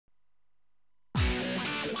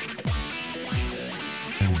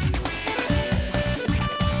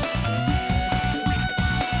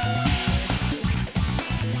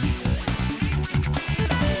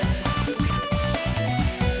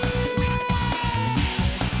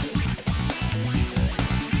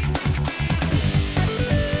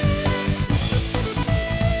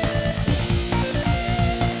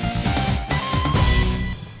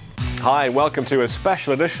Hi and welcome to a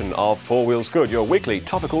special edition of Four Wheels Good, your weekly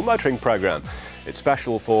topical motoring programme. It's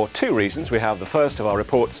special for two reasons. We have the first of our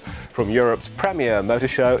reports from Europe's premier motor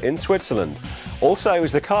show in Switzerland. Also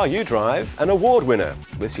is the car you drive an award winner.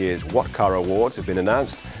 This year's What Car Awards have been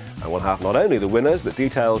announced and we'll have not only the winners but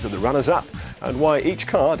details of the runners-up and why each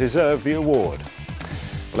car deserved the award.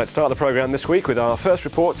 Let's start the programme this week with our first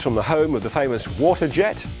reports from the home of the famous water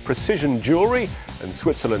jet, precision jewellery and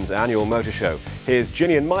Switzerland's annual motor show. Here's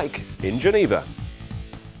Ginny and Mike in Geneva.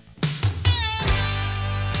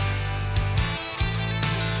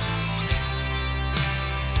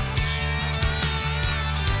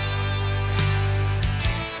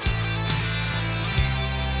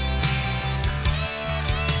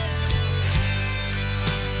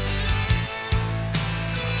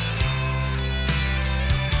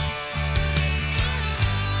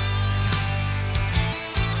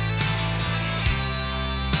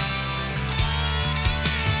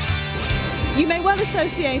 You may well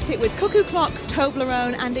associate it with cuckoo clocks,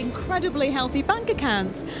 Toblerone and incredibly healthy bank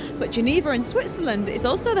accounts, but Geneva in Switzerland is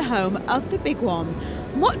also the home of the big one.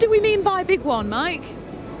 What do we mean by big one, Mike?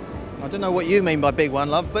 I don't know what you mean by big one,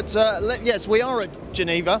 love, but yes, we are at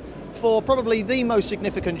Geneva for probably the most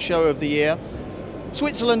significant show of the year.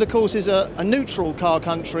 Switzerland, of course, is a neutral car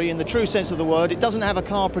country in the true sense of the word. It doesn't have a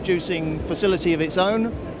car producing facility of its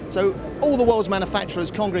own. So all the world's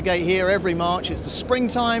manufacturers congregate here every March. It's the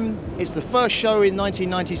springtime, it's the first show in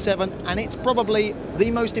 1997, and it's probably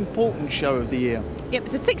the most important show of the year. Yep,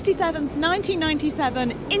 it's the 67th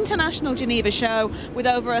 1997 International Geneva Show with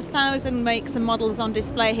over 1,000 makes and models on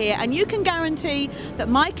display here. And you can guarantee that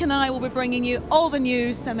Mike and I will be bringing you all the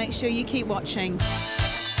news, so make sure you keep watching.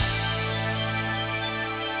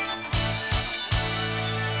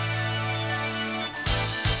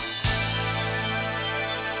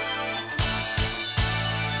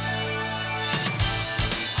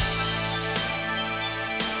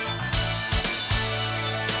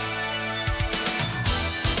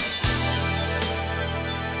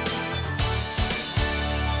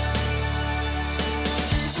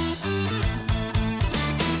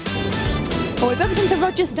 Well, we've bumped into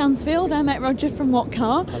Roger Stansfield. I met Roger from What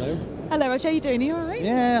Car. Hello. Hello, Roger. How are you doing? Are you all right?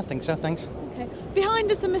 Yeah, I think so, thanks. Okay.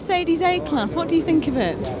 Behind us, the Mercedes A-Class. What do you think of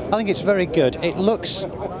it? I think it's very good. It looks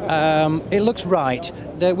right.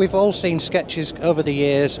 We've all seen sketches over the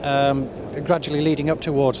years, gradually leading up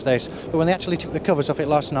towards this. But when they actually took the covers off it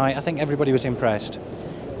last night, I think everybody was impressed.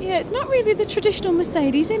 Yeah, it's not really the traditional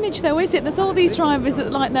Mercedes image, though, is it? There's all these drivers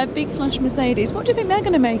that like their big flash Mercedes. What do you think they're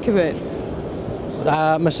going to make of it?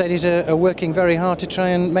 Mercedes are working very hard to try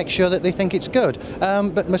and make sure that they think it's good.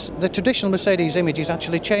 But the traditional Mercedes image is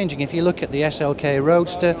actually changing. If you look at the SLK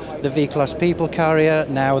Roadster, the V-Class People Carrier,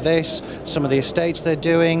 now this, some of the estates they're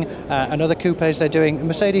doing, and other coupes they're doing,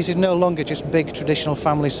 Mercedes is no longer just big traditional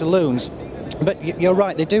family saloons. But you're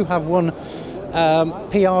right, they do have one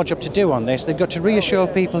PR job to do on this. They've got to reassure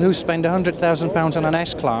people who spend £100,000 on an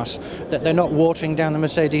S-Class that they're not watering down the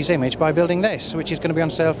Mercedes image by building this, which is going to be on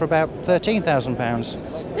sale for about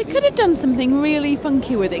 £13,000. They could have done something really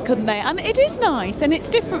funky with it, couldn't they? And it is nice and it's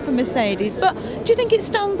different from Mercedes, but do you think it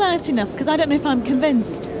stands out enough? Because I don't know if I'm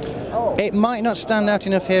convinced. It might not stand out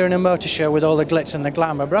enough here in a motor show with all the glitz and the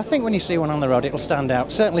glamour, but I think when you see one on the road it'll stand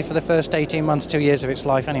out, certainly for the first 18 months, 2 years of its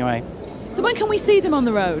life anyway. So when can we see them on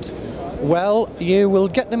the road? Well, you will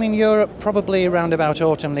get them in Europe probably around about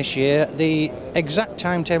autumn this year. The exact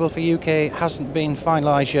timetable for UK hasn't been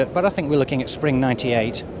finalised yet, but I think we're looking at spring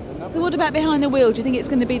 '98. So what about behind the wheel? Do you think it's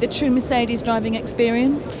going to be the true Mercedes driving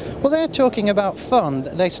experience? Well, they're talking about fun.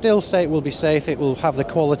 They still say it will be safe, it will have the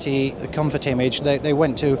quality, the comfort image. They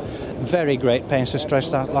went to very great pains to stress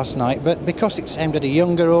that last night, but because it's aimed at a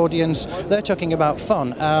younger audience, they're talking about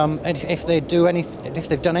fun. And if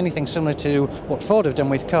they've done anything similar to what Ford have done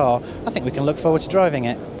with Car, I think we can look forward to driving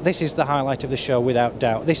it. This is the highlight of the show without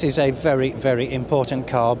doubt. This is a very, very important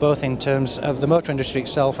car, both in terms of the motor industry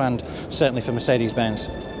itself and certainly for Mercedes-Benz.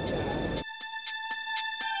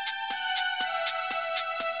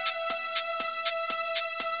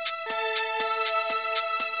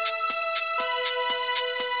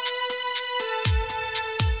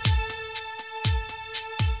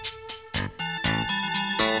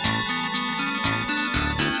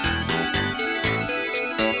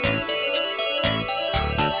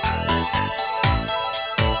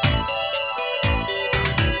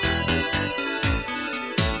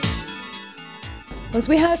 As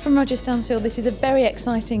we heard from Roger Stansfield, this is a very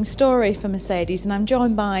exciting story for Mercedes, and I'm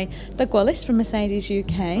joined by Doug Wallace from Mercedes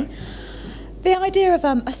UK. The idea of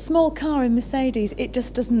a small car in Mercedes, it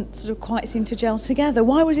just doesn't sort of quite seem to gel together.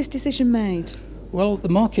 Why was this decision made? Well, the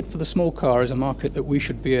market for the small car is a market that we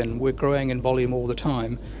should be in. We're growing in volume all the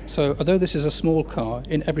time. So although this is a small car,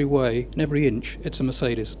 in every way, in every inch, it's a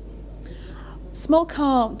Mercedes. Small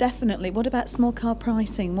car, definitely. What about small car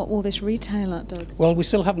pricing? What will this retail at, Doug? Well, we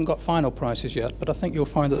still haven't got final prices yet, but I think you'll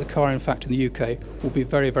find that the car, in fact, in the UK will be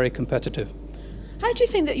very, very competitive. How do you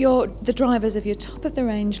think that the drivers of your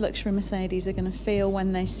top-of-the-range luxury Mercedes are going to feel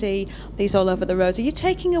when they see these all over the roads? Are you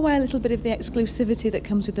taking away a little bit of the exclusivity that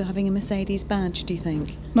comes with having a Mercedes badge, do you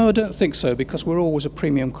think? No, I don't think so, because we're always a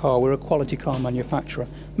premium car. We're a quality car manufacturer.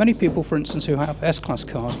 Many people, for instance, who have S-Class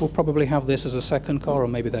cars will probably have this as a second car, or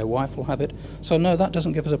maybe their wife will have it. So no, that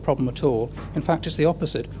doesn't give us a problem at all. In fact, it's the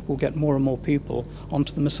opposite. We'll get more and more people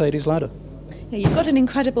onto the Mercedes ladder. Yeah, you've got an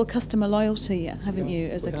incredible customer loyalty, haven't you,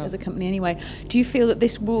 as a company anyway. Do you feel that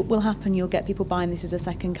this will happen? You'll get people buying this as a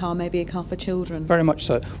second car, maybe a car for children? Very much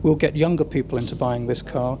so. We'll get younger people into buying this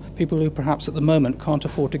car, people who perhaps at the moment can't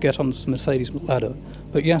afford to get onto the Mercedes ladder.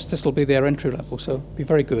 But yes, this will be their entry level, so it'll be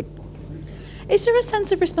very good. Is there a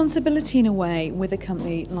sense of responsibility in a way with a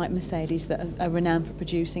company like Mercedes that are renowned for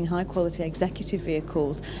producing high quality executive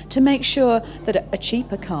vehicles to make sure that a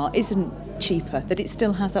cheaper car isn't cheaper, that it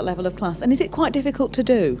still has that level of class? And is it quite difficult to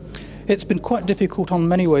do? It's been quite difficult on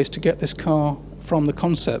many ways to get this car from the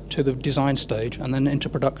concept to the design stage and then into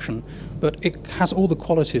production, but it has all the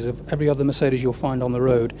qualities of every other Mercedes you'll find on the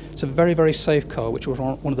road. It's a very, very safe car, which was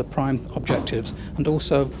one of the prime objectives, and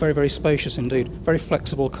also very, very spacious indeed, very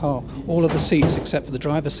flexible car. All of the seats, except for the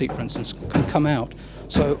driver's seat, for instance, can come out.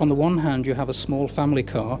 So on the one hand you have a small family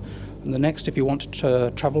car, and the next, if you want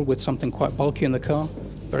to travel with something quite bulky in the car,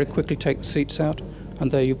 very quickly take the seats out, and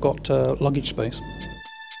there you've got luggage space.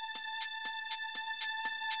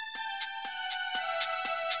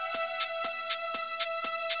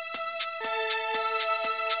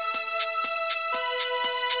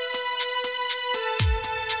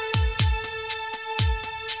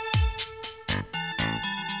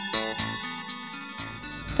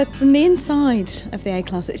 From the inside of the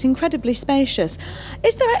A-Class, it's incredibly spacious.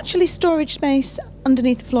 Is there actually storage space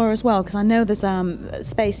underneath the floor as well? Because I know there's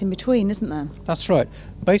space in between, isn't there? That's right.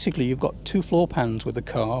 Basically, you've got two floor pans with the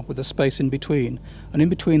car, with a space in between. And in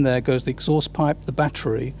between there goes the exhaust pipe, the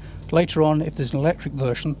battery. Later on, if there's an electric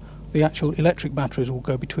version, the actual electric batteries will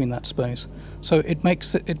go between that space. So it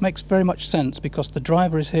makes very much sense, because the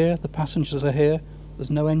driver is here, the passengers are here,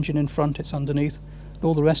 there's no engine in front, it's underneath.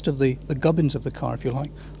 All the rest of the gubbins of the car, if you like,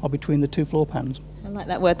 are between the two floor pans. I like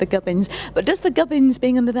that word, the gubbins. But does the gubbins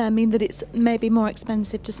being under there mean that it's maybe more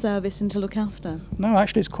expensive to service and to look after? No,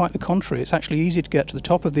 actually it's quite the contrary. It's actually easy to get to the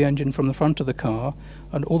top of the engine from the front of the car,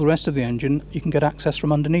 and all the rest of the engine you can get access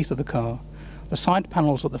from underneath of the car. The side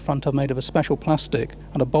panels at the front are made of a special plastic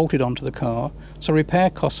and are bolted onto the car, so repair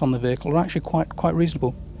costs on the vehicle are actually quite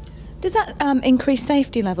reasonable. Does that increase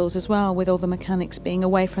safety levels as well, with all the mechanics being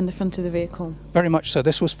away from the front of the vehicle? Very much so.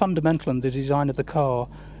 This was fundamental in the design of the car.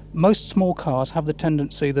 Most small cars have the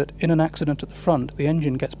tendency that in an accident at the front, the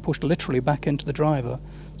engine gets pushed literally back into the driver.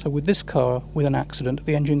 So with this car, with an accident,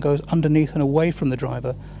 the engine goes underneath and away from the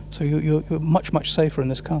driver. So you're much, much safer in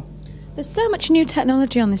this car. There's so much new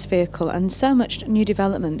technology on this vehicle and so much new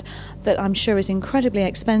development that I'm sure is incredibly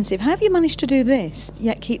expensive. How have you managed to do this,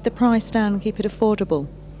 yet keep the price down and keep it affordable?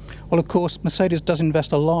 Well, of course, Mercedes does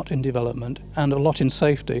invest a lot in development and a lot in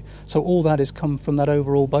safety, so all that has come from that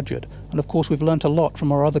overall budget. And of course, we've learnt a lot from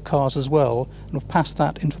our other cars as well, and we've passed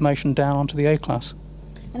that information down onto the A-Class.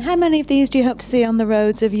 And how many of these do you hope to see on the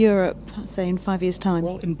roads of Europe, say in 5 years' time?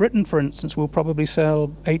 Well, in Britain, for instance, we'll probably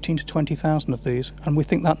sell 18 to 20,000 of these, and we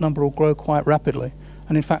think that number will grow quite rapidly.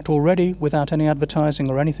 And in fact, already, without any advertising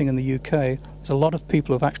or anything in the UK, there's a lot of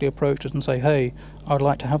people who have actually approached us and say, hey, I'd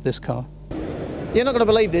like to have this car. You're not going to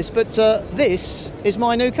believe this, but this is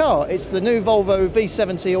my new car. It's the new Volvo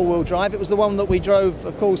V70 all-wheel drive. It was the one that we drove,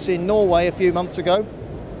 of course, in Norway a few months ago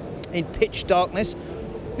in pitch darkness.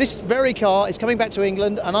 This very car is coming back to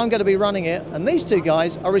England, and I'm going to be running it, and these two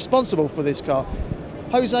guys are responsible for this car.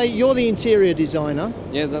 Jose, you're the interior designer.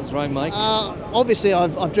 Yeah, that's right, Mike. Obviously,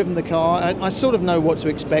 I've driven the car. I sort of know what to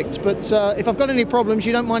expect, but if I've got any problems,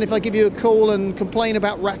 you don't mind if I give you a call and complain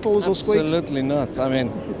about rattles or squeaks? Absolutely not. I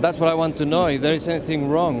mean, that's what I want to know. If there is anything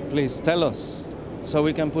wrong, please tell us so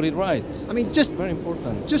we can put it right. I mean, just very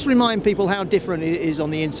important. Just remind people how different it is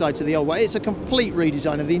on the inside to the old way. It's a complete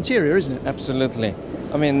redesign of the interior, isn't it? Absolutely.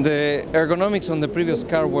 I mean, the ergonomics on the previous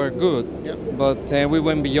car were good, yep. But we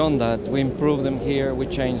went beyond that. We improved them here, we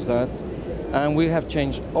changed that. And we have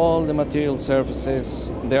changed all the material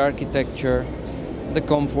surfaces, the architecture, the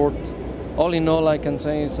comfort. All in all, I can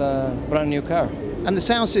say it's a brand new car. And the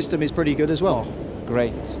sound system is pretty good as well.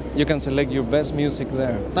 Great. You can select your best music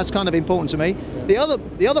there. That's kind of important to me. The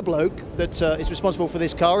other bloke that is responsible for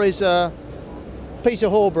this car is Peter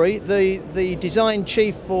Horbury, the design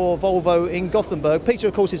chief for Volvo in Gothenburg. Peter,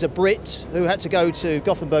 of course, is a Brit who had to go to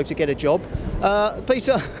Gothenburg to get a job.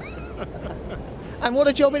 Peter, and what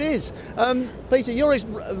a job it is. Peter, you're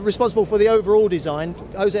responsible for the overall design.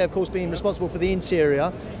 Jose, of course, being responsible for the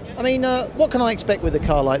interior. I mean, what can I expect with a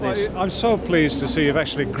car like this? I'm so pleased to see you've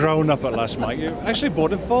actually grown up at last, Mike. You actually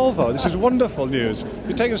bought a Volvo. This is wonderful news.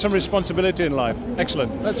 You're taking some responsibility in life.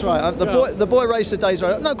 Excellent. That's right. The boy racer days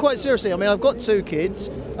are over. No, quite seriously. I mean, I've got 2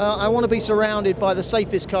 kids. I want to be surrounded by the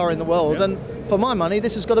safest car in the world, and for my money,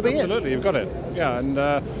 this has got to be Absolutely, you've got it. Yeah, and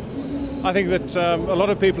I think that a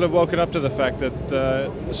lot of people have woken up to the fact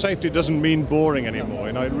that safety doesn't mean boring anymore.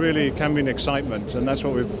 You know, it really can mean excitement, and that's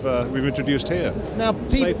what we've introduced here. Now,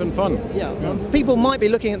 safe and fun. Yeah. People might be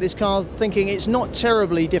looking at this car thinking it's not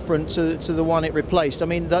terribly different to the one it replaced. I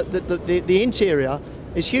mean, the interior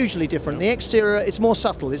is hugely different. The exterior, it's more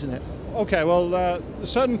subtle, isn't it? Okay, well,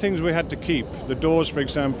 certain things we had to keep. The doors, for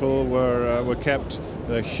example, were kept.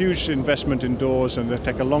 A huge investment in doors, and they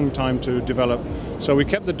take a long time to develop. So we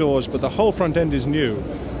kept the doors, but the whole front end is new.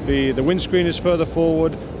 The windscreen is further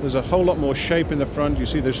forward. There's a whole lot more shape in the front. You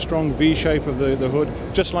see the strong V shape of the hood,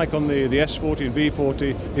 just like on the S40 and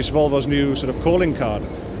V40. It's Volvo's new sort of calling card.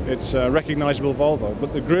 It's a recognizable Volvo,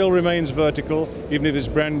 but the grille remains vertical, even if it's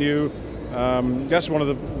brand new. That's one of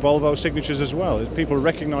the Volvo signatures as well, is people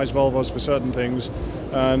recognize Volvos for certain things,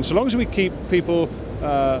 and so long as we keep people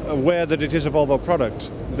aware that it is a Volvo product,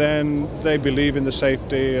 then they believe in the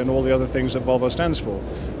safety and all the other things that Volvo stands for.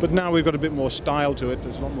 But now we've got a bit more style to it.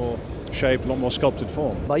 There's a lot more shape, a lot more sculpted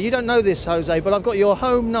form. Well, you don't know this, Jose, but I've got your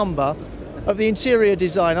home number of the interior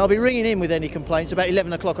design. I'll be ringing in with any complaints about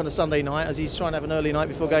 11 o'clock on a Sunday night, as he's trying to have an early night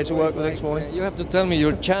before going to work the next morning. You have to tell me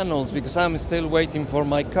your channels, because I'm still waiting for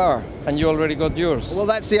my car, and you already got yours. Well,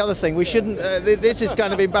 that's the other thing. We shouldn't. This is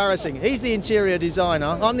kind of embarrassing. He's the interior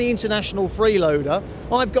designer. I'm the international freeloader.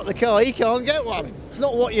 I've got the car. He can't get one. It's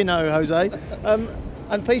not what you know, Jose.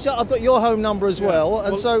 And Peter, I've got your home number as well,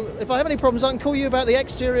 and so if I have any problems, I can call you about the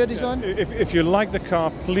exterior design. If you like the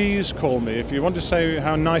car, please call me. If you want to say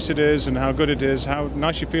how nice it is and how good it is, how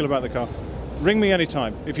nice you feel about the car, ring me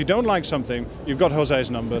anytime. If you don't like something, you've got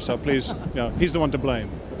Jose's number, so please, he's the one to blame.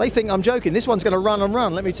 They think I'm joking. This one's going to run and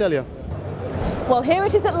run, let me tell you. Well, here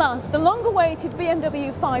it is at last, the long-awaited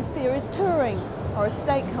BMW 5 Series Touring, or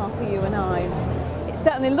estate car for you and I. It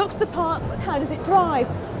certainly looks the part, but how does it drive?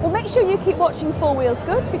 Well, make sure you keep watching 4 Wheels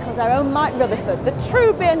Good, because our own Mike Rutherford, the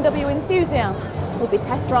true BMW enthusiast, will be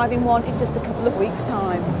test driving one in just a couple of weeks'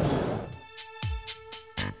 time.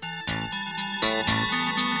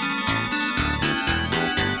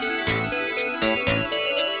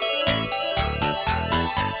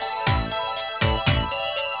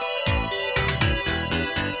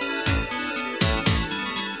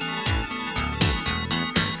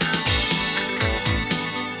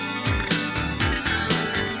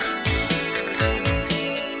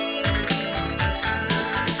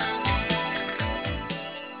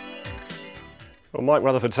 Well, Mike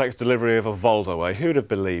Rutherford takes delivery of a Volvo. Who'd have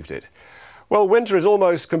believed it? Well, winter is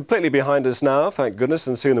almost completely behind us now, thank goodness,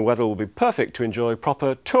 and soon the weather will be perfect to enjoy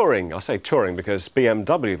proper touring. I say touring because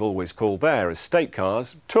BMW have always called their estate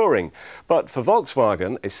cars touring. But for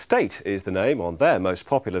Volkswagen, Estate is the name on their most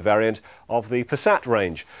popular variant of the Passat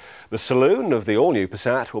range. The saloon of the all-new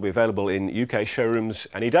Passat will be available in UK showrooms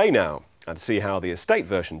any day now. And to see how the Estate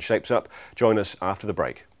version shapes up, join us after the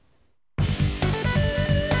break.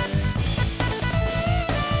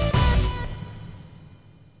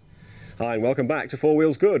 Hi and welcome back to 4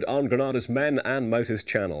 Wheels Good on Granada's Men and Motors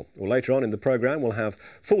channel. Well, later on in the programme we'll have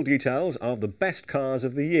full details of the best cars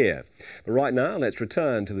of the year. But right now let's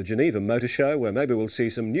return to the Geneva Motor Show, where maybe we'll see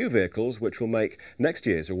some new vehicles which will make next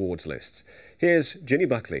year's awards lists. Here's Ginny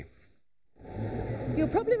Buckley. You'll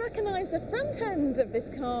probably recognise the front end of this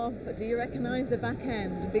car, but do you recognise the back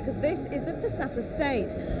end? Because this is the Passat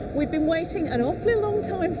Estate. We've been waiting an awfully long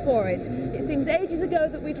time for it. It seems ages ago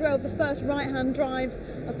that we drove the first right-hand drives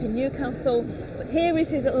up in Newcastle, but here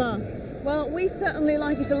it is at last. Well, we certainly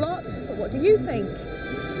like it a lot, but what do you think?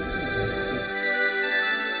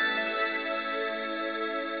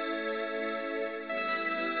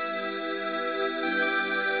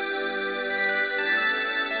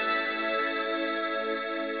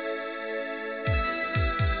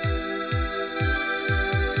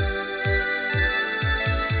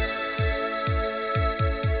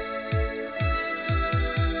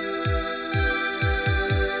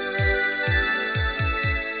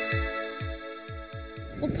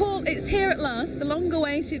 Yes, the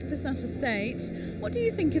long-awaited Passat estate. What do you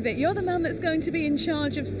think of it? You're the man that's going to be in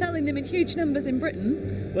charge of selling them in huge numbers in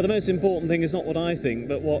Britain. Well, the most important thing is not what I think,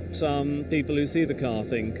 but what people who see the car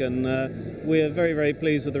think. And we're very, very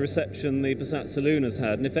pleased with the reception the Passat Saloon has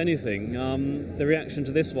had. And if anything, the reaction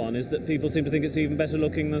to this one is that people seem to think it's even better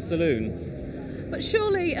looking than the Saloon. But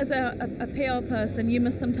surely, as a PR person, you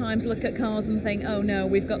must sometimes look at cars and think, oh no,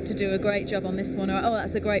 we've got to do a great job on this one, or oh,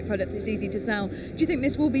 that's a great product, it's easy to sell. Do you think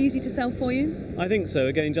this will be easy to sell for you? I think so,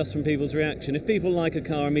 again, just from people's reaction. If people like a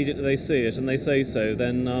car immediately they see it and they say so,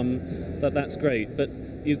 then that's great. But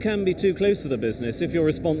you can be too close to the business. If you're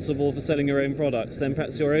responsible for selling your own products, then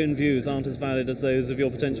perhaps your own views aren't as valid as those of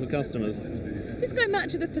your potential customers. Just going back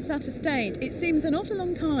to the Passat estate, it seems an awful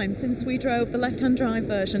long time since we drove the left-hand drive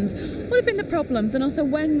versions. What have been the problems, and also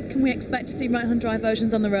when can we expect to see right-hand drive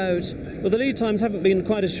versions on the road? Well, the lead times haven't been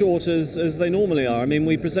quite as short as they normally are. I mean,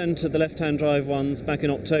 we presented the left-hand drive ones back in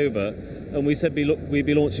October, and we said we'd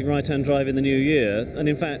be launching right-hand drive in the new year. And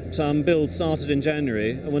in fact, build started in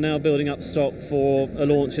January, and we're now building up stock for a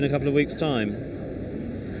launch in a couple of weeks' time.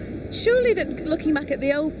 Surely that, looking back at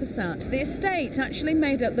the old Passat, the estate actually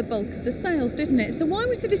made up the bulk of the sales, didn't it? So why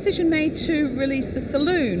was the decision made to release the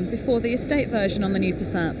Saloon before the estate version on the new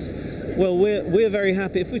Passat? Well, we're very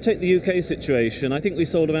happy. If we take the UK situation, I think we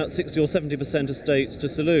sold about 60 or 70% estates to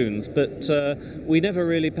saloons, but we never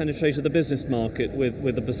really penetrated the business market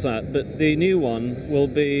with the Passat. But the new one will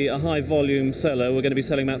be a high volume seller. We're going to be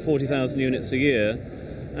selling about 40,000 units a year.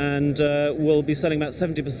 And we'll be selling about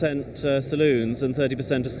 70% saloons and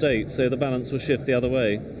 30% estates, so the balance will shift the other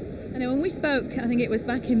way. I know when we spoke, I think it was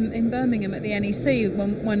back in Birmingham at the NEC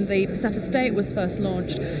when the Passat estate was first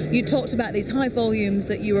launched, you talked about these high volumes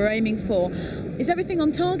that you were aiming for. Is everything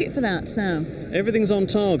on target for that now? Everything's on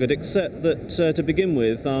target, except that to begin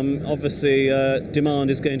with, obviously demand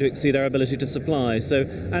is going to exceed our ability to supply. So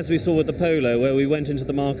as we saw with the Polo, where we went into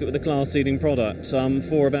the market with a class-leading product,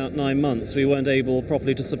 for about 9 months we weren't able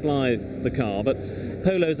properly to supply the car. But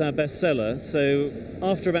Polo's our best seller, so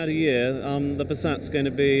after about a year, the Passat's going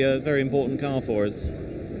to be a very important car for us.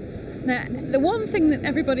 Now, the one thing that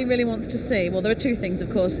everybody really wants to see, well, there are two things, of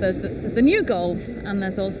course. There's the new Golf, and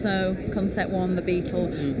there's also Concept 1, the Beetle.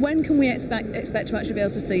 When can we expect to actually be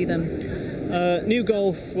able to see them? New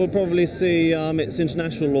Golf will probably see its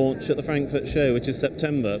international launch at the Frankfurt show, which is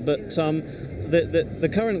September, but the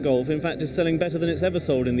current Golf, in fact, is selling better than it's ever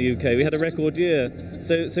sold in the UK. We had a record year,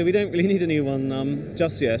 so we don't really need a new one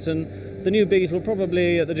just yet. And the new Beetle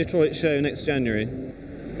probably at the Detroit show next January.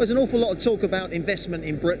 There's an awful lot of talk about investment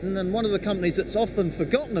in Britain, and one of the companies that's often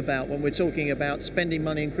forgotten about when we're talking about spending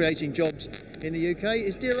money and creating jobs in the UK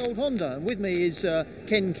is dear old Honda. And with me is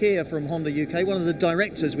Keir from Honda UK, one of the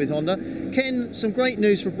directors with Honda. Ken, some great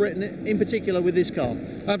news for Britain, in particular with this car.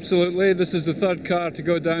 Absolutely. This is the third car to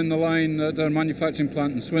go down the line at our manufacturing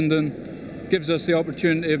plant in Swindon. Gives us the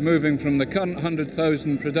opportunity of moving from the current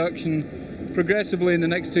 100,000 production progressively in the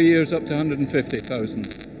next 2 years up to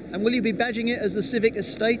 150,000. And will you be badging it as the Civic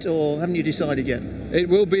Estate, or haven't you decided yet? It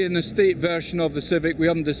will be an estate version of the Civic. We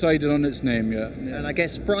haven't decided on its name yet. Yeah. And I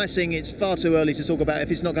guess pricing, it's far too early to talk about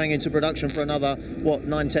if it's not going into production for another, what,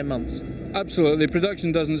 9-10 months? Absolutely.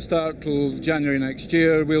 Production doesn't start till January next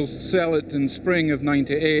year. We'll sell it in spring of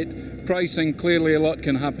 '98. Pricing, clearly a lot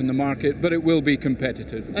can happen in the market, but it will be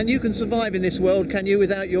competitive. And you can survive in this world, can you,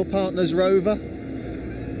 without your partner's Rover?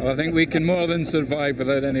 Well, I think we can more than survive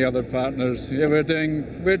without any other partners. Yeah, we're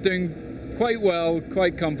doing quite well,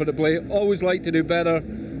 quite comfortably. Always like to do better,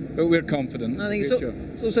 but we're confident. I think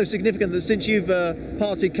it's also significant that since you've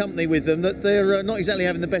parted company with them, that they're not exactly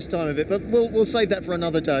having the best time of it. But we'll save that for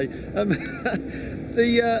another day.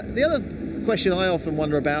 The other question I often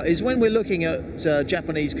wonder about is when we're looking at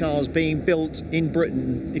Japanese cars being built in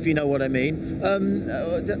Britain, if you know what I mean.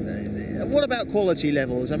 What about quality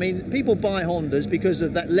levels? I mean, people buy Hondas because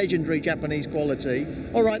of that legendary Japanese quality.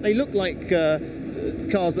 All right, they look like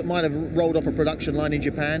cars that might have rolled off a production line in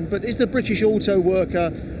Japan, but is the British auto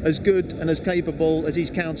worker as good and as capable as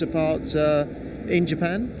his counterparts in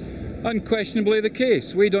Japan? Unquestionably the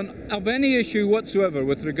case. We don't have any issue whatsoever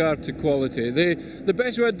with regard to quality. The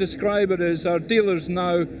best way to describe it is our dealers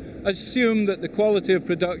now assume that the quality of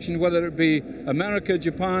production, whether it be America,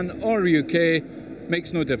 Japan or UK,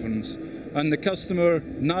 makes no difference. And the customer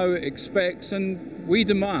now expects, and we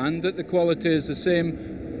demand, that the quality is the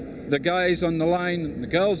same. The guys on the line, the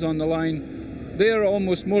girls on the line, they're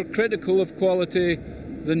almost more critical of quality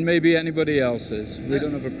than maybe anybody else is. We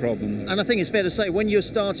don't have a problem there. And I think it's fair to say, when you're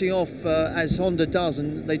starting off as Honda does,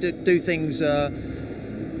 and they do things,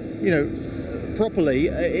 properly,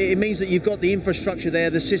 it means that you've got the infrastructure there,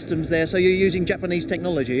 the systems there, so you're using Japanese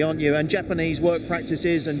technology, aren't you, and Japanese work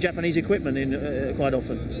practices and Japanese equipment quite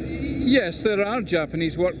often. Yes, there are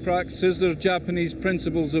Japanese work practices, there are Japanese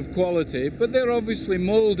principles of quality, but they're obviously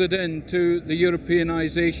moulded into the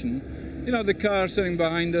Europeanisation. You know, the car sitting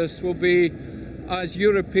behind us will be as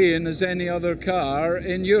European as any other car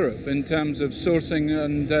in Europe in terms of sourcing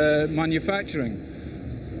and manufacturing.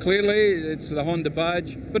 Clearly, it's the Honda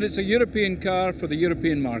badge, but it's a European car for the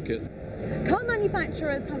European market. Car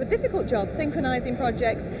manufacturers have a difficult job synchronising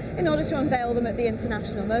projects in order to unveil them at the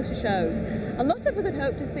international motor shows. A lot of us had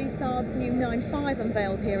hoped to see Saab's new 9.5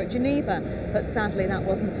 unveiled here at Geneva, but sadly that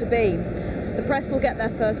wasn't to be. The press will get their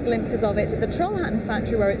first glimpses of it at the Trollhättan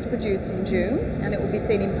factory where it's produced in June, and it will be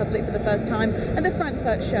seen in public for the first time at the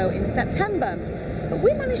Frankfurt show in September. But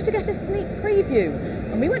we managed to get a sneak preview,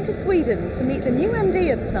 and we went to Sweden to meet the new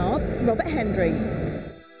MD of Saab, Robert Hendry.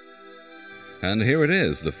 And here it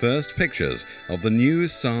is, the first pictures of the new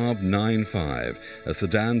Saab 9.5, a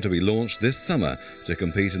sedan to be launched this summer to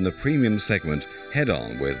compete in the premium segment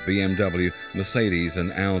head-on with BMW, Mercedes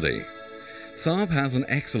and Audi. Saab has an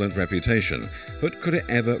excellent reputation, but could it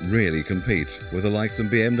ever really compete with the likes of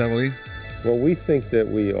BMW? Well, we think that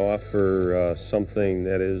we offer something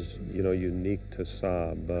that is, unique to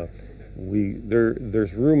Saab.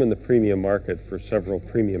 There's room in the premium market for several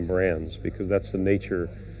premium brands because that's the nature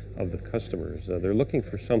of the customers. They're looking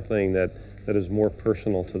for something that is more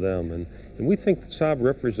personal to them, and we think that Saab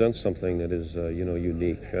represents something that is,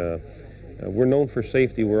 unique. We're known for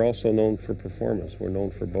safety. We're also known for performance. We're known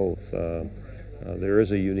for both. There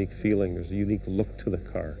is a unique feeling. There's a unique look to the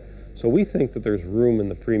car. So we think that there's room in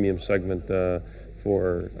the premium segment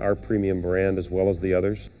for our premium brand as well as the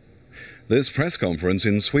others. This press conference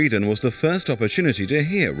in Sweden was the first opportunity to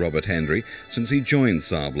hear Robert Hendry since he joined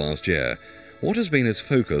Saab last year. What has been his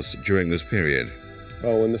focus during this period?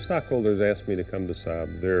 Well, when the stockholders asked me to come to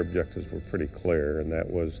Saab, their objectives were pretty clear, and that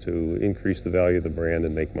was to increase the value of the brand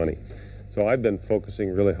and make money. So I've been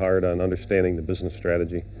focusing really hard on understanding the business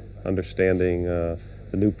strategy, understanding the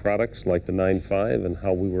new products like the 9.5 and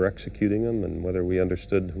how we were executing them and whether we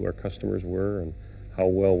understood who our customers were and how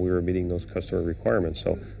well we were meeting those customer requirements.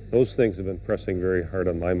 So those things have been pressing very hard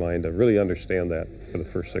on my mind to really understand that for the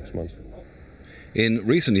first 6 months. In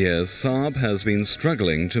recent years, Saab has been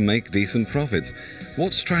struggling to make decent profits.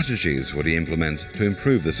 What strategies would he implement to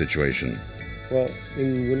improve the situation? Well,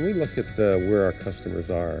 when we look at where our customers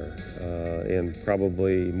are, and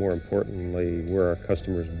probably more importantly where our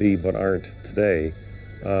customers be but aren't today,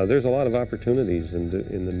 there's a lot of opportunities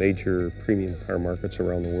in the major premium car markets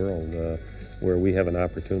around the world where we have an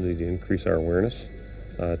opportunity to increase our awareness,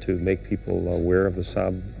 to make people aware of the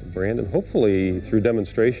Saab brand, and hopefully through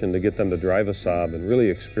demonstration to get them to drive a Saab and really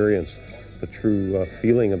experience the true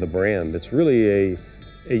feeling of the brand. It's really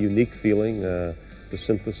a unique feeling. The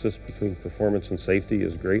synthesis between performance and safety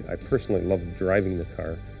is great. I personally love driving the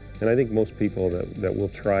car, and I think most people that will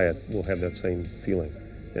try it will have that same feeling.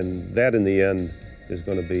 And that in the end is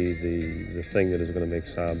going to be the thing that is going to make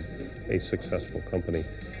Saab a successful company,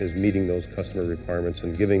 is meeting those customer requirements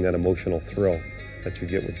and giving that emotional thrill that you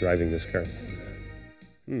get with driving this car.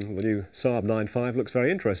 The new Saab 9.5 looks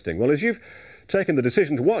very interesting. Well, as you've taken the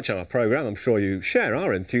decision to watch our programme, I'm sure you share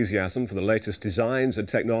our enthusiasm for the latest designs and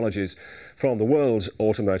technologies from the world's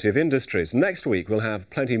automotive industries. Next week we'll have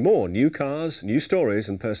plenty more new cars, new stories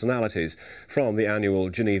and personalities from the annual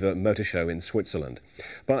Geneva Motor Show in Switzerland.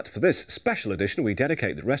 But for this special edition we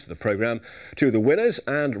dedicate the rest of the programme to the winners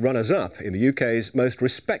and runners-up in the UK's most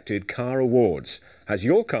respected car awards. Has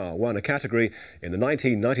your car won a category in the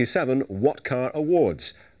 1997 What Car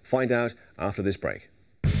Awards? Find out after this break.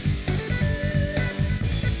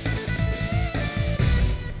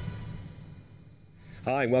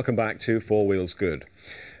 Hi and welcome back to Four Wheels Good.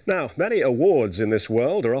 Now, many awards in this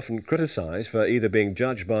world are often criticised for either being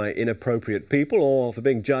judged by inappropriate people or for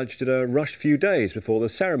being judged at a rushed few days before the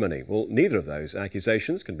ceremony. Well, neither of those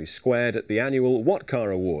accusations can be squared at the annual What Car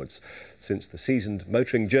Awards, since the seasoned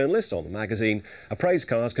motoring journalists on the magazine appraise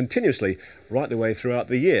cars continuously right the way throughout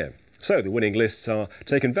the year. So the winning lists are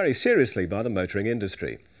taken very seriously by the motoring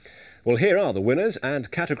industry. Well, here are the winners and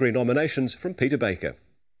category nominations from Peter Baker.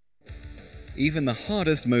 Even the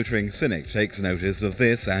hardest motoring cynic takes notice of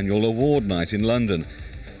this annual award night in London.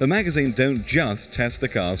 The magazine don't just test the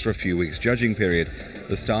cars for a few weeks judging period.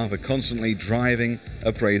 The staff are constantly driving,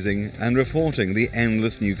 appraising and reporting the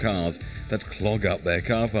endless new cars that clog up their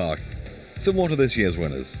car park. So what are this year's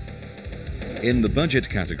winners? In the budget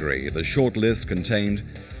category, the short list contained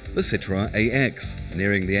the Citroën AX,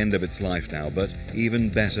 nearing the end of its life now, but even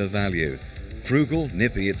better value. Frugal,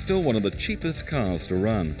 nippy, it's still one of the cheapest cars to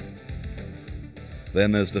run.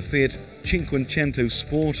 Then there's the Fiat Cinquecento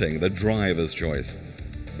Sporting, the driver's choice.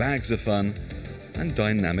 Bags of fun and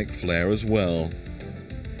dynamic flair as well.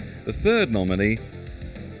 The third nominee,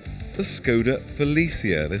 the Skoda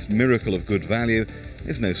Felicia. This miracle of good value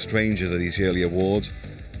is no stranger to these yearly awards,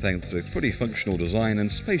 thanks to its pretty functional design and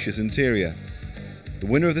spacious interior. The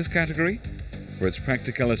winner of this category, for its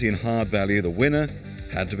practicality and hard value, the winner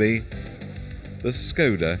had to be the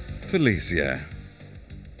Skoda Felicia.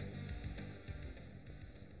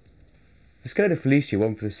 The Skoda Felicia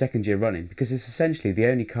won for the second year running because it's essentially the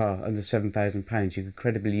only car under £7,000 you could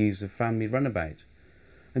credibly use as a family runabout.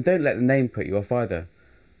 And don't let the name put you off either.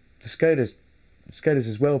 The Skoda's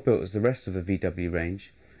as well built as the rest of the VW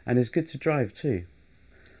range and is good to drive too.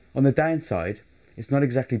 On the downside, it's not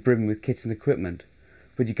exactly brimming with kits and equipment,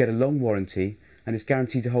 but you get a long warranty and it's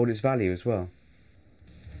guaranteed to hold its value as well.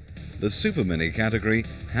 The Super Mini category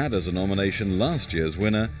had as a nomination last year's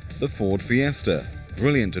winner, the Ford Fiesta.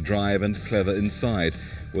 Brilliant to drive and clever inside,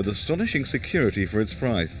 with astonishing security for its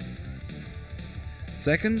price.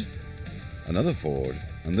 Second, another Ford,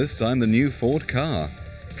 and this time the new Ford Ka,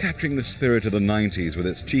 capturing the spirit of the 90s with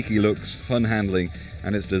its cheeky looks, fun handling,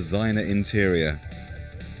 and its designer interior.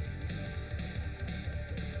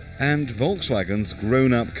 And Volkswagen's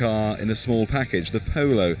grown-up car in a small package, the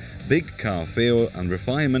Polo, big car feel and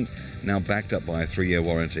refinement, now backed up by a 3-year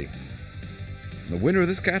warranty. The winner of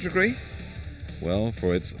this category? Well,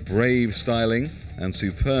 for its brave styling and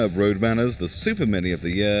superb road manners, the Super Mini of the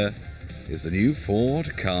year is the new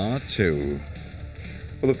Ford Ka 2.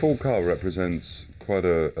 Well, the Ford Ka represents quite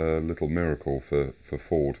a little miracle for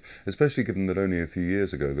Ford, especially given that only a few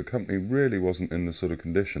years ago the company really wasn't in the sort of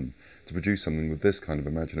condition to produce something with this kind of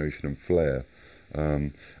imagination and flair.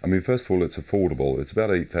 I mean, first of all, it's affordable. It's about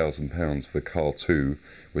 £8,000 for the Ka 2,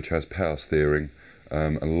 which has power steering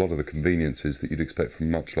and a lot of the conveniences that you'd expect from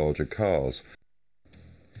much larger cars.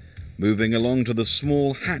 Moving along to the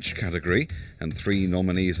small hatch category, and 3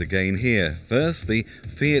 nominees again here. First, the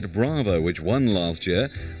Fiat Bravo, which won last year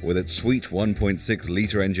with its sweet 1.6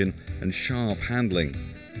 litre engine and sharp handling.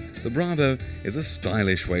 The Bravo is a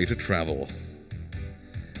stylish way to travel.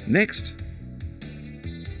 Next,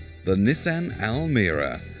 the Nissan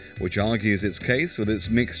Almera, which argues its case with its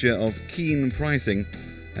mixture of keen pricing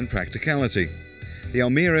and practicality. The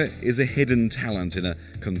Almera is a hidden talent in a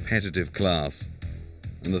competitive class.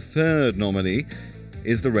 And the third nominee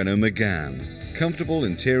is the Renault Megane. Comfortable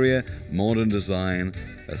interior, modern design,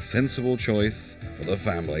 a sensible choice for the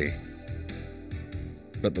family.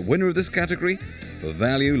 But the winner of this category, for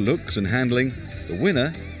value, looks and handling, the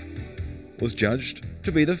winner was judged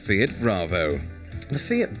to be the Fiat Bravo. The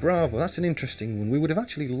Fiat Bravo, that's an interesting one. We would have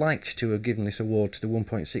actually liked to have given this award to the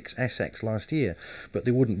 1.6 SX last year, but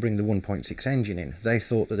they wouldn't bring the 1.6 engine in. They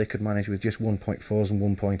thought that they could manage with just 1.4s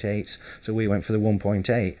and 1.8s, so we went for the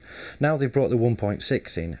 1.8. Now they've brought the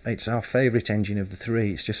 1.6 in. It's our favourite engine of the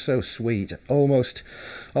 3. It's just so sweet, almost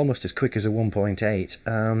as quick as a 1.8,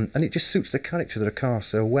 and it just suits the character of the car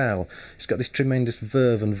so well. It's got this tremendous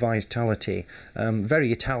verve and vitality,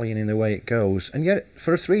 very Italian in the way it goes, and yet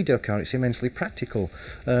for a 3-door car it's immensely practical.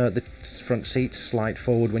 The front seats slide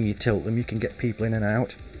forward when you tilt them. You can get people in and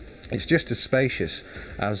out. It's just as spacious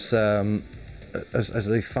as the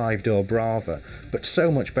 5-door Brava, but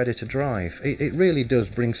so much better to drive. It really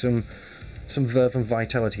does bring some verve and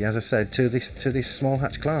vitality, as I said, to this small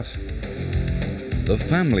hatch class. The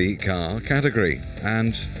family car category.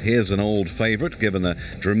 And here's an old favourite, given a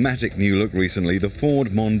dramatic new look recently, the Ford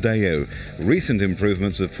Mondeo. Recent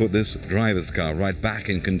improvements have put this driver's car right back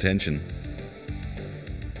in contention.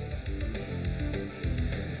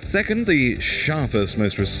 Second, the sharpest,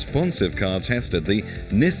 most responsive car tested, the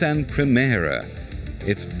Nissan Primera.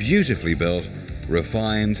 It's beautifully built,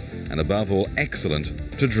 refined, and above all, excellent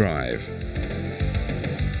to drive.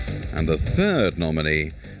 And the third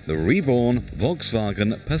nominee, the reborn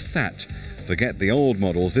Volkswagen Passat. Forget the old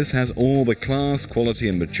models, this has all the class, quality,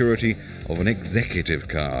 and maturity of an executive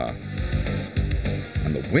car.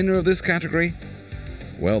 And the winner of this category?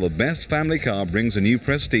 Well, the best family car brings a new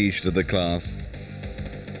prestige to the class.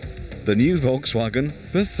 The new Volkswagen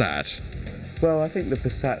Passat. Well, I think the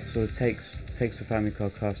Passat sort of takes the family car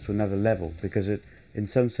class to another level, because in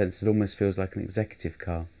some sense it almost feels like an executive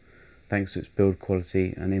car, thanks to its build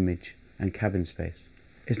quality and image and cabin space.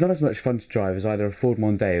 It's not as much fun to drive as either a Ford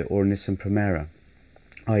Mondeo or a Nissan Primera,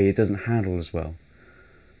 i.e. it doesn't handle as well.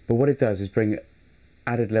 But what it does is bring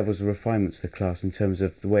added levels of refinement to the class in terms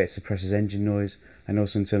of the way it suppresses engine noise and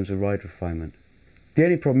also in terms of ride refinement. The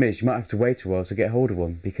only problem is you might have to wait a while to get hold of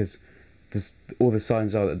one, because all the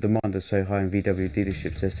signs are that demand is so high in VW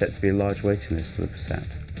dealerships there's set to be a large waiting list for the Passat.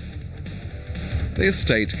 The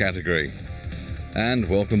estate category. And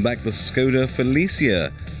welcome back the Skoda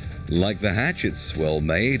Felicia. Like the hatch, it's well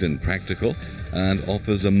made and practical and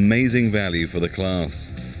offers amazing value for the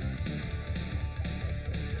class.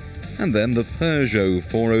 And then the Peugeot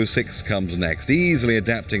 406 comes next, easily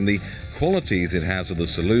adapting the qualities it has of the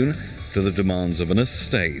saloon to the demands of an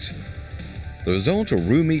estate. The result, a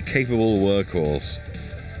roomy, capable workhorse.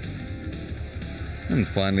 And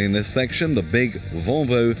finally in this section, the big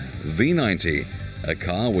Volvo V90, a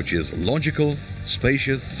car which is logical,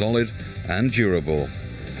 spacious, solid and durable.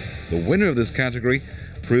 The winner of this category,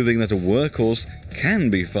 proving that a workhorse can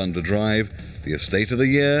be fun to drive, the estate of the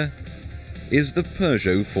year is the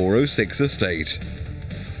Peugeot 406 Estate.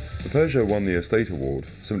 The Peugeot won the Estate Award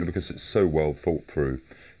simply because it's so well thought through.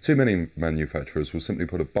 Too many manufacturers will simply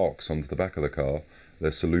put a box onto the back of the car,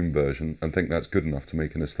 their saloon version, and think that's good enough to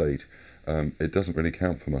make an estate. It doesn't really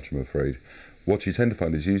count for much, I'm afraid. What you tend to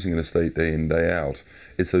find is using an estate day in, day out.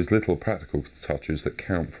 It's those little practical touches that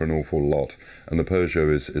count for an awful lot, and the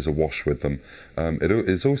Peugeot is awash with them. It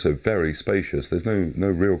is also very spacious. There's no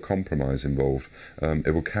real compromise involved.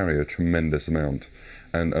 It will carry a tremendous amount.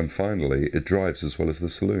 And finally, it drives as well as the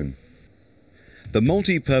saloon. The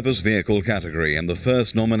multi-purpose vehicle category, and the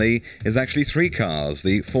first nominee is actually three cars,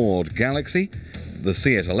 the Ford Galaxy, the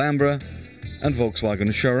Seat Alhambra and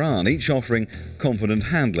Volkswagen Charan, each offering confident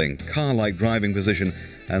handling, car-like driving position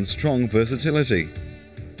and strong versatility.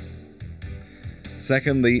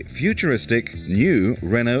 Second, the futuristic new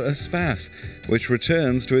Renault Espace, which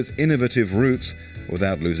returns to its innovative roots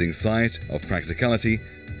without losing sight of practicality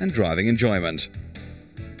and driving enjoyment.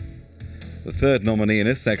 The third nominee in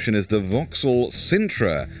this section is the Vauxhall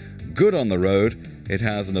Sintra. Good on the road, it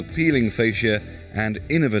has an appealing fascia and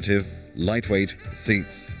innovative lightweight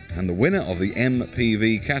seats. And the winner of the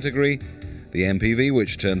MPV category, the MPV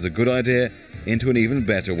which turns a good idea into an even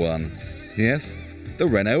better one. Yes, the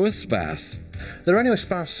Renault Espace. The Renault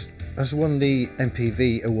Espace has won the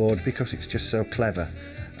MPV award because it's just so clever.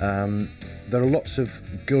 There are lots of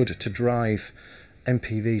good to drive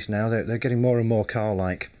MPVs now. They're getting more and more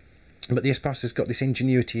car-like. But the Espace has got this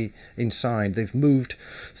ingenuity inside. They've moved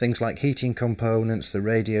things like heating components, the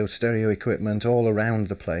radio, stereo equipment all around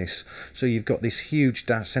the place. So you've got this huge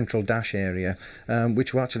central dash area,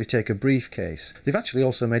 which will actually take a briefcase. They've actually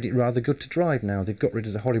also made it rather good to drive now. They've got rid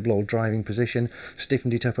of the horrible old driving position,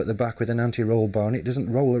 stiffened it up at the back with an anti-roll bar, and it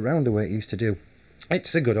doesn't roll around the way it used to do.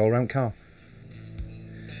 It's a good all-round car.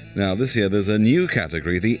 Now this year there's a new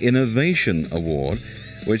category, the Innovation Award,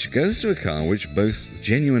 which goes to a car which boasts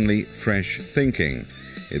genuinely fresh thinking.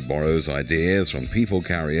 It borrows ideas from people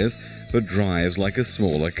carriers, but drives like a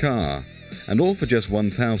smaller car, and all for just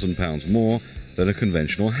 £1,000 more than a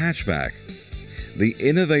conventional hatchback. The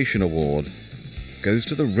Innovation Award goes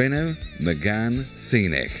to the Renault Megane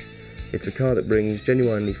Scenic. It's a car that brings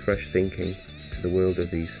genuinely fresh thinking to the world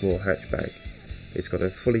of the small hatchback. It's got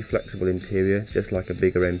a fully flexible interior, just like a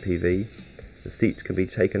bigger MPV. The seats can be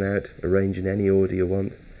taken out, arranged in any order you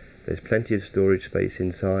want. There's plenty of storage space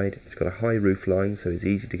inside. It's got a high roof line, so it's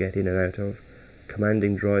easy to get in and out of.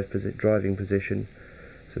 Commanding driving position,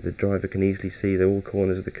 so the driver can easily see all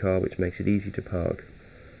corners of the car, which makes it easy to park.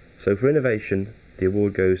 So for innovation, the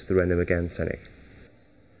award goes to the Renault Megane Scenic.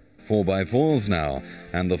 4x4s now,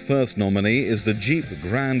 and the first nominee is the Jeep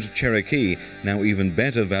Grand Cherokee, now even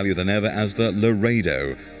better value than ever as the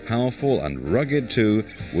Laredo. Powerful and rugged too,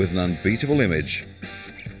 with an unbeatable image.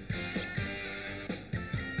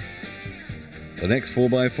 The next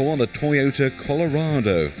 4x4, the Toyota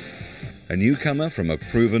Colorado, a newcomer from a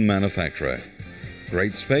proven manufacturer.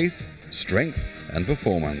 Great space, strength and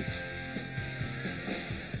performance.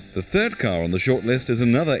 The third car on the shortlist is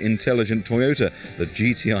another intelligent Toyota, the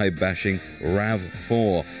GTI-bashing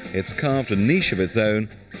RAV4. It's carved a niche of its own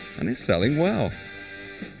and is selling well.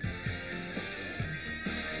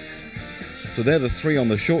 So they're the three on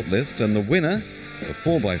the shortlist, and the winner, the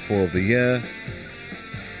 4x4 of the year,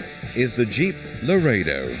 is the Jeep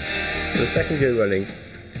Laredo. For the second year running,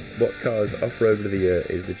 what car's off-road of the year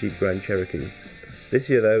is the Jeep Grand Cherokee. This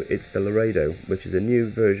year though, it's the Laredo, which is a new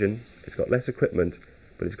version. It's got less equipment,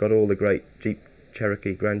 but it's got all the great Jeep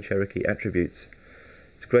Cherokee, Grand Cherokee attributes.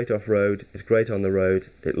 It's great off-road, it's great on the road,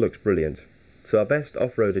 it looks brilliant. So our best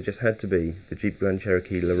off-roader just had to be the Jeep Grand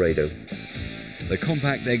Cherokee Laredo. The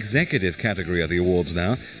compact executive category of the awards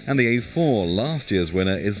now, and the A4, last year's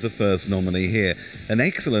winner, is the first nominee here. An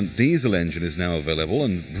excellent diesel engine is now available,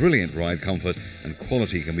 and brilliant ride comfort and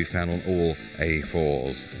quality can be found on all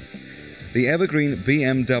A4s. The evergreen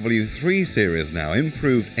BMW 3 Series now.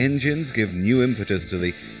 Improved engines give new impetus to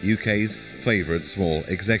the UK's favourite small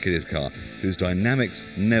executive car, whose dynamics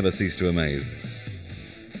never cease to amaze.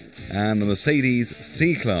 And the Mercedes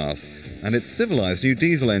C-Class. and its civilised new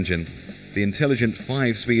diesel engine. The intelligent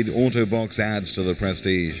 5-speed Autobox adds to the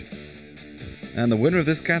prestige. And the winner of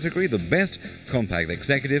this category, the best compact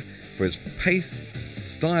executive for its pace,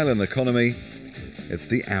 style and economy, it's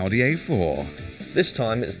the Audi A4. This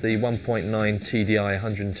time it's the 1.9 TDI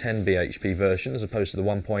 110 bhp version as opposed to the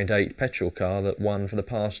 1.8 petrol car that won for the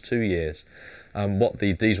past 2 years. What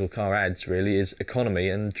the diesel car adds really is economy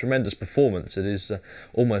and tremendous performance. It is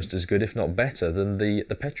almost as good, if not better, than the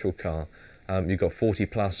petrol car. You've got 40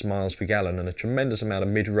 plus miles per gallon and a tremendous amount of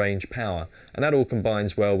mid-range power, and that all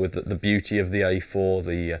combines well with the beauty of the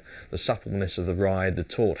A4, the suppleness of the ride, the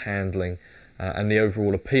taut handling, and the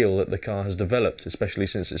overall appeal that the car has developed, especially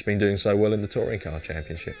since it's been doing so well in the Touring Car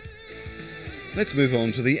Championship. Let's move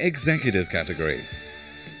on to the executive category.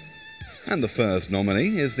 And the first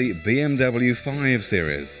nominee is the BMW 5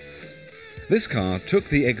 Series. This car took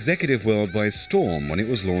the executive world by storm when it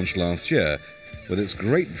was launched last year, with its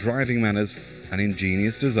great driving manners and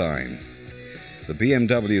ingenious design. The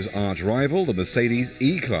BMW's arch rival, the Mercedes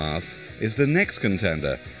E-Class, is the next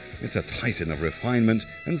contender. It's a titan of refinement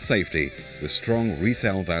and safety, with strong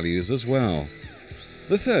resale values as well.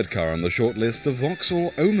 The third car on the shortlist, the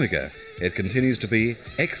Vauxhall Omega. It continues to be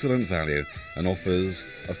excellent value and offers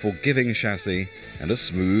a forgiving chassis and a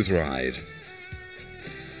smooth ride.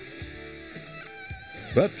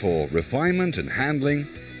 But for refinement and handling,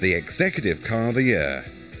 the executive car of the year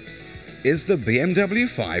is the BMW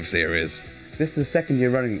 5 Series. This is the second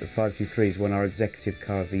year running that the 523's won our executive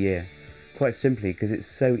car of the year. Quite simply because it's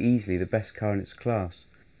so easily the best car in its class.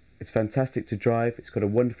 It's fantastic to drive, it's got a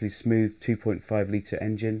wonderfully smooth 2.5 litre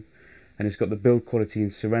engine, and it's got the build quality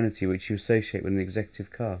and serenity which you associate with an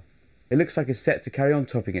executive car. It looks like it's set to carry on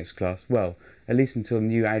topping its class, well, at least until the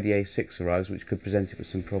new Audi A6 arrives, which could present it with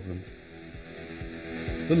some problems.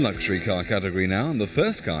 The luxury car category now, and the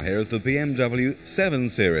first car here is the BMW 7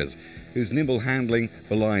 Series, whose nimble handling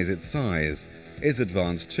belies its size. It's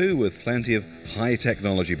advanced too, with plenty of high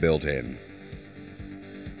technology built in.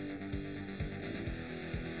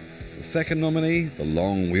 The second nominee, the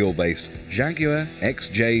long wheelbase Jaguar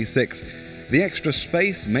XJ6. The extra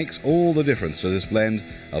space makes all the difference to this blend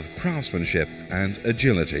of craftsmanship and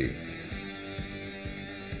agility.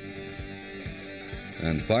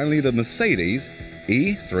 And finally, the Mercedes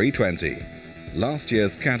E320. Last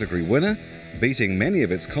year's category winner, beating many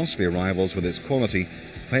of its costly rivals with its quality,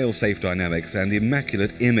 fail-safe dynamics and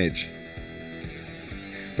immaculate image.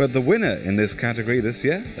 But the winner in this category this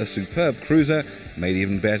year, a superb cruiser made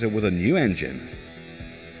even better with a new engine.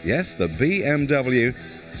 Yes, the BMW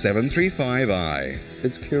 735i.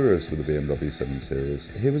 It's curious with the BMW 7 Series.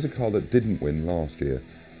 Here was a car that didn't win last year,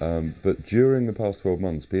 but during the past 12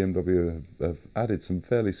 months, BMW have added some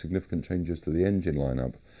fairly significant changes to the engine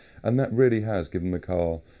lineup, and that really has given the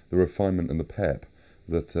car the refinement and the pep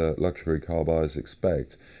that luxury car buyers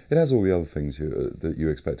expect. It has all the other things that you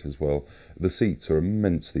expect as well. The seats are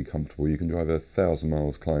immensely comfortable. You can drive 1,000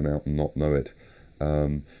 miles, climb out and not know it.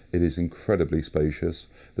 It is incredibly spacious.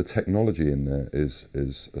 The technology in there is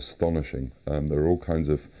astonishing. There are all kinds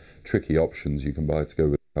of tricky options you can buy to go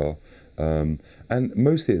with the car. And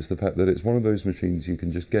mostly it's the fact that it's one of those machines you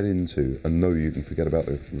can just get into and know you can forget about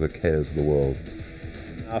the cares of the world.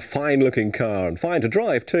 A fine-looking car, and fine to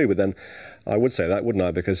drive too, but then I would say that, wouldn't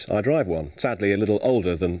I, because I drive one, sadly a little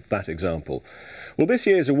older than that example. Well, this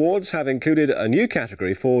year's awards have included a new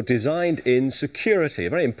category for designed-in security, a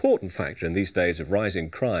very important factor in these days of rising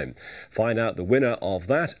crime. Find out the winner of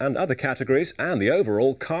that and other categories and the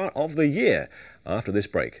overall car of the year after this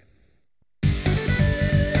break.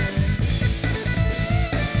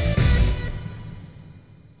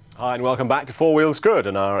 Hi and welcome back to Four Wheels Good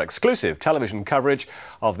and our exclusive television coverage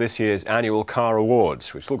of this year's annual car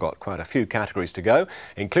awards. We've still got quite a few categories to go,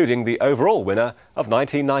 including the overall winner of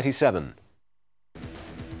 1997.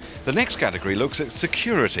 The next category looks at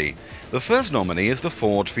security. The first nominee is the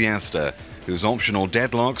Ford Fiesta, whose optional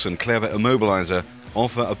deadlocks and clever immobiliser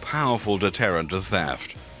offer a powerful deterrent to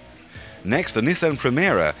theft. Next, the Nissan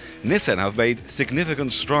Primera. Nissan have made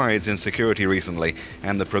significant strides in security recently,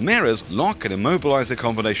 and the Primera's lock and immobiliser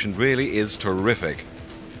combination really is terrific.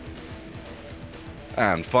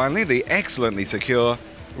 And finally, the excellently secure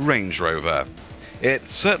Range Rover. It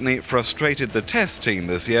certainly frustrated the test team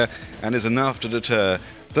this year and is enough to deter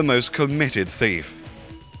the most committed thief.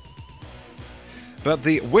 But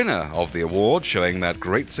the winner of the award, showing that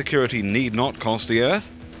great security need not cost the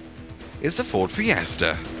earth, is the Ford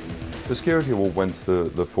Fiesta. The security award went to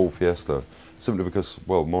the Ford Fiesta simply because,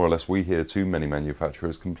 well, more or less we hear too many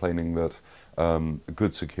manufacturers complaining that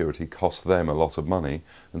good security costs them a lot of money,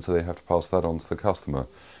 and so they have to pass that on to the customer.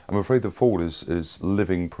 I'm afraid that Ford is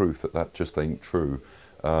living proof that that just ain't true.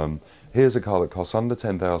 Here's a car that costs under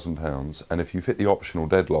 £10,000, and if you fit the optional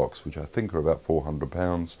deadlocks, which I think are about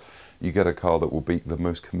 £400, you get a car that will beat the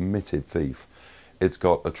most committed thief. It's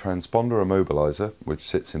got a transponder immobiliser, which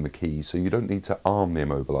sits in the key, so you don't need to arm the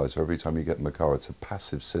immobiliser every time you get in the car. It's a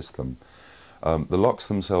passive system. The locks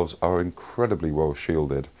themselves are incredibly well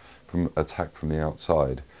shielded from attack from the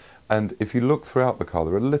outside. And if you look throughout the car,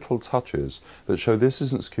 there are little touches that show this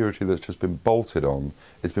isn't security that's just been bolted on.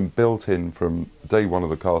 It's been built in from day one of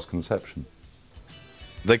the car's conception.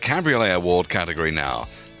 The Cabriolet Award category now.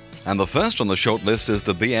 And the first on the shortlist is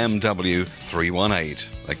the BMW 318,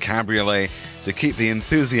 a cabriolet to keep the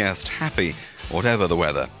enthusiast happy, whatever the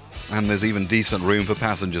weather. And there's even decent room for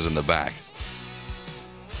passengers in the back.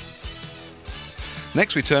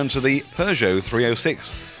 Next we turn to the Peugeot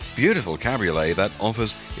 306, beautiful cabriolet that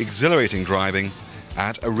offers exhilarating driving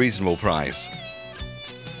at a reasonable price.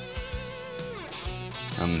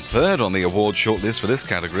 And third on the award shortlist for this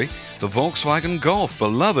category, the Volkswagen Golf,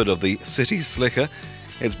 beloved of the city slicker.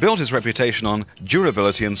 It's built its reputation on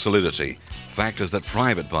durability and solidity, factors that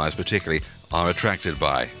private buyers particularly are attracted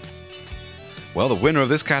by. Well, the winner of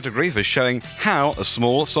this category for showing how a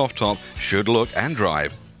small soft top should look and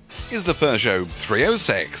drive is the Peugeot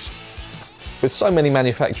 306. With so many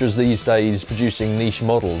manufacturers these days producing niche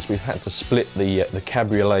models, we've had to split the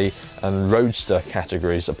cabriolet and roadster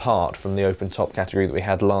categories apart from the open top category that we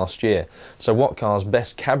had last year. So What Car's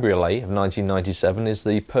best cabriolet of 1997 is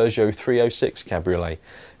the Peugeot 306 cabriolet.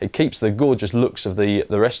 It keeps the gorgeous looks of the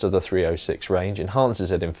rest of the 306 range, enhances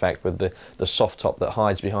it in fact with the soft top that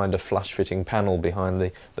hides behind a flush fitting panel behind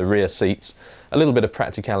the rear seats. A little bit of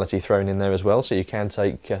practicality thrown in there as well, so you can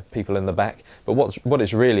take people in the back. But what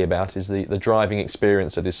it's really about is the driving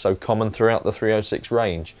experience that is so common throughout the 306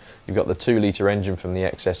 range. You've got the 2-litre engine from the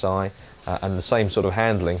XSI and the same sort of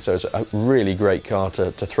handling, so it's a really great car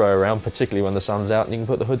to throw around, particularly when the sun's out and you can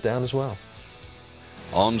put the hood down as well.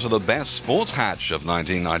 On to the best sports hatch of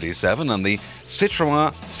 1997, and the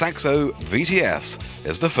Citroën Saxo VTS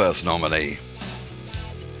is the first nominee.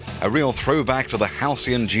 A real throwback to the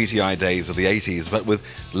halcyon GTI days of the 80s, but with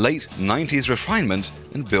late 90s refinement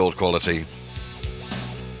and build quality.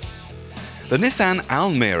 The Nissan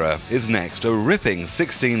Almera is next, a ripping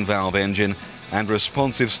 16-valve engine and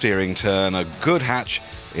responsive steering turn a good hatch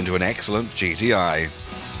into an excellent GTI.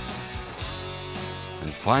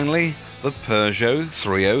 And finally, the Peugeot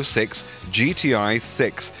 306 GTI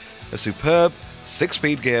 6, a superb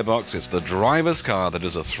 6-speed gearbox. It's the driver's car that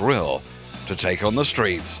is a thrill to take on the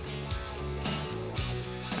streets.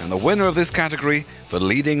 And the winner of this category for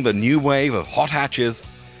leading the new wave of hot hatches,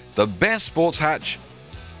 the best sports hatch,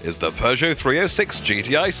 is the Peugeot 306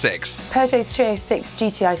 GTI 6. Peugeot 306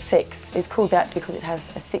 GTI 6 is called that because it has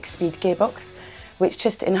a 6-speed gearbox, which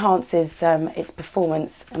just enhances its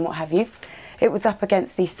performance and what have you. It was up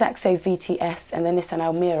against the Saxo VTS and the Nissan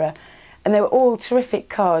Almera, and they were all terrific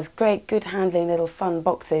cars, great, good handling, little fun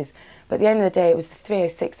boxes. But at the end of the day, it was the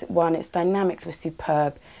 306 that won. Its dynamics were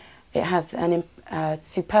superb. It has an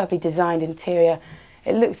superbly designed interior.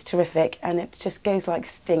 It looks terrific, and it just goes like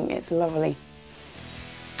stink. It's lovely.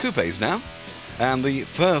 Coupes now, and the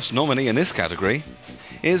first nominee in this category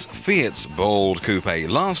is Fiat's Bold Coupe,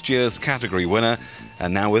 last year's category winner,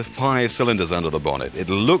 and now with 5 cylinders under the bonnet. It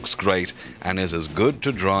looks great and is as good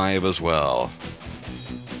to drive as well.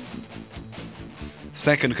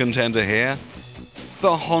 Second contender here,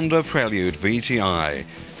 the Honda Prelude VTI,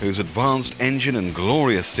 whose advanced engine and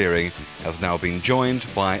glorious steering has now been joined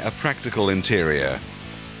by a practical interior.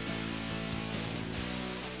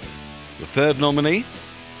 The third nominee,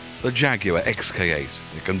 the Jaguar XK8.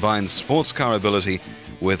 It combines sports car ability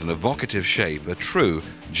with an evocative shape, a true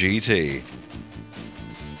GT.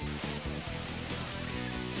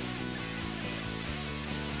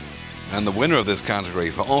 And the winner of this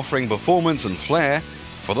category for offering performance and flair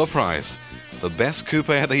for the price, the best coupe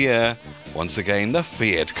of the year, once again the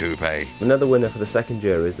Fiat Coupe. Another winner for the second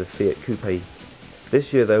year is the Fiat Coupe.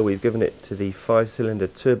 This year though, we've given it to the 5-cylinder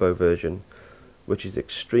turbo version, which is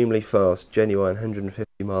extremely fast, genuine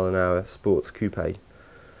 150-mile-an-hour sports coupe.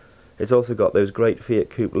 It's also got those great Fiat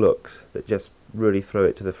Coupe looks that just really throw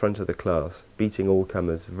it to the front of the class, beating all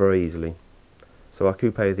comers very easily. So our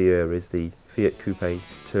coupe of the year is the Fiat Coupe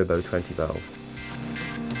Turbo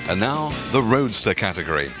 20-valve. And now, the Roadster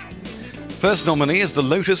category. First nominee is the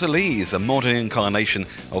Lotus Elise, a modern incarnation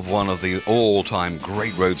of one of the all-time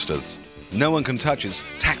great roadsters. No one can touch its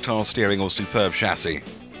tactile steering or superb chassis.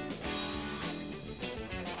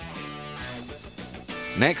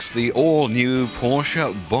 Next, the all-new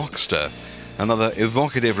Porsche Boxster, another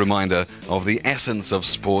evocative reminder of the essence of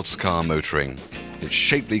sports car motoring. Its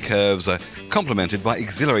shapely curves are complemented by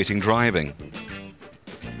exhilarating driving.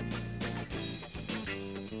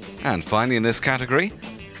 And finally in this category,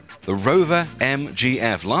 the Rover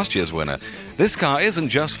MGF, last year's winner. This car isn't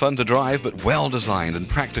just fun to drive, but well designed and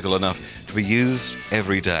practical enough to be used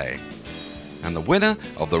every day. And the winner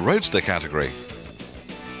of the Roadster category,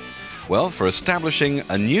 well, for establishing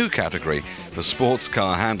a new category for sports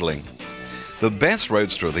car handling. The best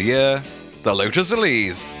Roadster of the year, the Lotus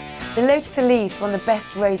Elise. The Lotus Elise won the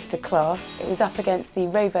best Roadster class. It was up against the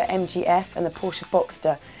Rover MGF and the Porsche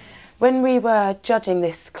Boxster. When we were judging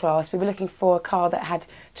this class, we were looking for a car that had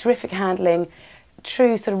terrific handling,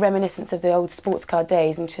 true sort of reminiscence of the old sports car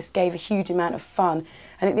days, and just gave a huge amount of fun.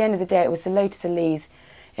 And at the end of the day, it was the Lotus Elise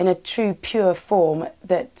in a true pure form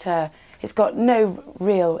that it's got no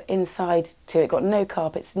real inside to it, got no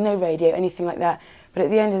carpets, no radio, anything like that. But at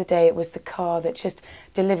the end of the day, it was the car that just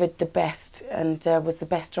delivered the best and was the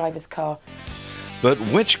best driver's car. But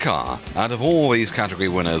which car out of all these category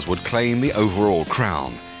winners would claim the overall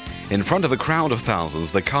crown? In front of a crowd of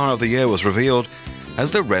thousands, the car of the year was revealed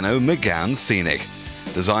as the Renault Megane Scenic,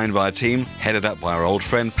 designed by a team headed up by our old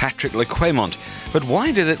friend Patrick Lequaimont. But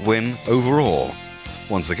why did it win overall?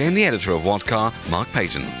 Once again, the editor of What Car, Mark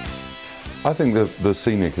Payton. I think the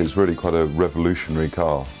Scenic is really quite a revolutionary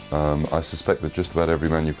car. I suspect that just about every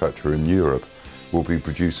manufacturer in Europe will be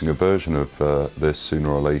producing a version of this sooner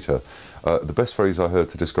or later. The best phrase I heard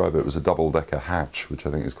to describe it was a double-decker hatch, which I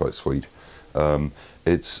think is quite sweet.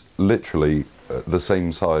 It's literally the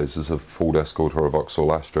same size as a Ford Escort or a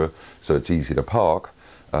Vauxhall Astra, so it's easy to park,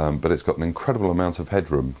 but it's got an incredible amount of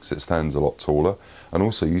headroom because it stands a lot taller, and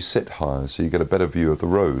also you sit higher so you get a better view of the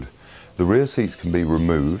road. The rear seats can be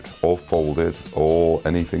removed or folded or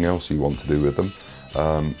anything else you want to do with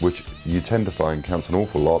them, which you tend to find counts an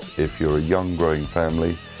awful lot if you're a young growing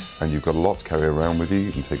family and you've got a lot to carry around with you.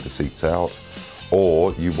 You can take the seats out,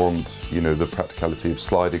 or you want, you know, the practicality of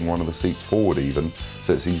sliding one of the seats forward even,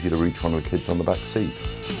 so it's easy to reach one of the kids on the back seat.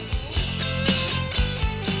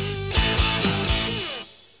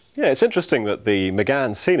 Yeah, it's interesting that the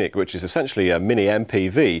Megane Scenic, which is essentially a mini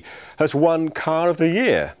MPV, has won Car of the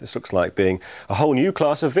Year. This looks like being a whole new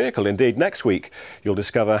class of vehicle. Indeed, next week you'll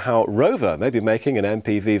discover how Rover may be making an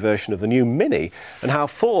MPV version of the new Mini, and how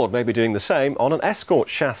Ford may be doing the same on an Escort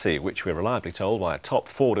chassis, which we're reliably told by a top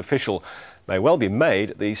Ford official may well be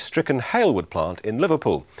made at the stricken Halewood plant in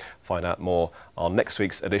Liverpool. Find out more on next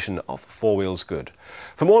week's edition of Four Wheels Good.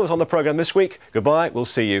 For more that's on the programme this week, goodbye, we'll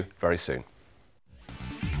see you very soon.